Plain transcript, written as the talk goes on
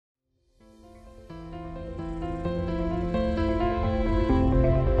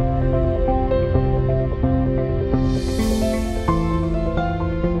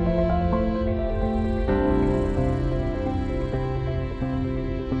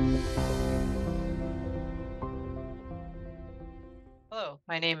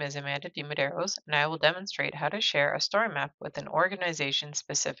My name is Amanda DiMederos, and I will demonstrate how to share a story map with an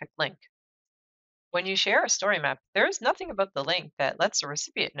organization-specific link. When you share a story map, there is nothing about the link that lets the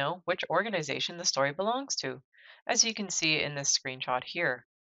recipient know which organization the story belongs to, as you can see in this screenshot here.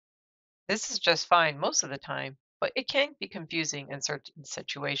 This is just fine most of the time, but it can be confusing in certain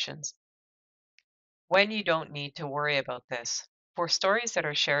situations. When you don't need to worry about this, for stories that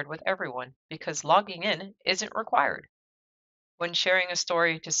are shared with everyone, because logging in isn't required. When sharing a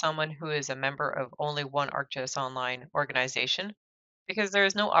story to someone who is a member of only one ArcGIS Online organization, because there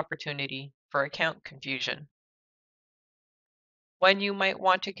is no opportunity for account confusion. When you might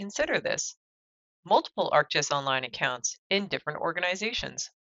want to consider this, multiple ArcGIS Online accounts in different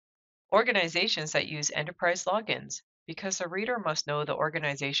organizations. Organizations that use enterprise logins, because the reader must know the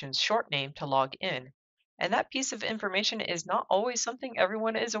organization's short name to log in, and that piece of information is not always something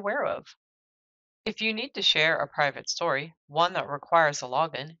everyone is aware of. If you need to share a private story, one that requires a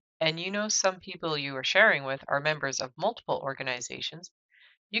login, and you know some people you are sharing with are members of multiple organizations,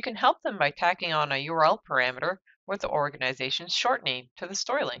 you can help them by tacking on a URL parameter with the organization's short name to the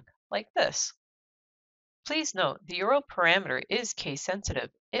story link, like this. Please note the URL parameter is case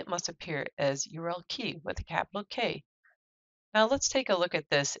sensitive. It must appear as URL key with a capital K. Now let's take a look at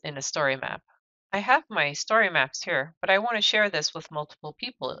this in a story map. I have my story maps here, but I want to share this with multiple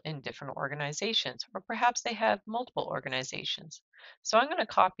people in different organizations, or perhaps they have multiple organizations. So I'm going to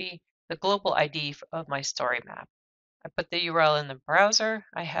copy the global ID of my story map. I put the URL in the browser.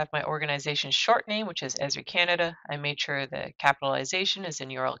 I have my organization's short name, which is Esri Canada. I made sure the capitalization is in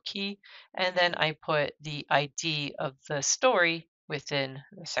URL key, and then I put the ID of the story within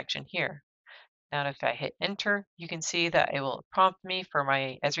the section here. Now, if I hit enter, you can see that it will prompt me for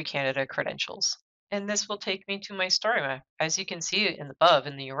my Esri Canada credentials. And this will take me to my story map. As you can see above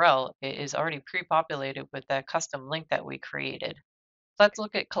in the URL, it is already pre-populated with that custom link that we created. Let's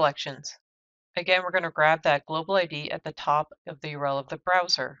look at collections. Again, we're going to grab that global ID at the top of the URL of the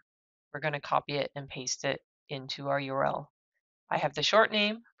browser. We're going to copy it and paste it into our URL. I have the short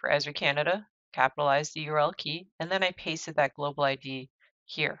name for Esri Canada, capitalized the URL key, and then I pasted that global ID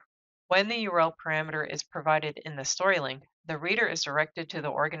here. When the URL parameter is provided in the story link, the reader is directed to the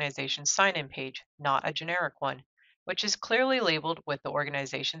organization's sign-in page, not a generic one, which is clearly labeled with the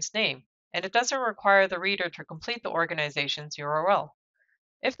organization's name, and it doesn't require the reader to complete the organization's URL.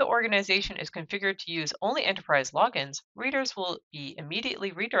 If the organization is configured to use only enterprise logins, readers will be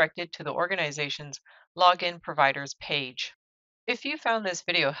immediately redirected to the organization's login providers page. If you found this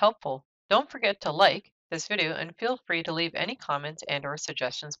video helpful, don't forget to like this video and feel free to leave any comments and/or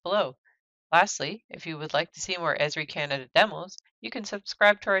suggestions below. Lastly, if you would like to see more Esri Canada demos, you can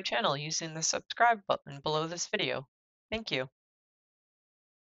subscribe to our channel using the subscribe button below this video. Thank you.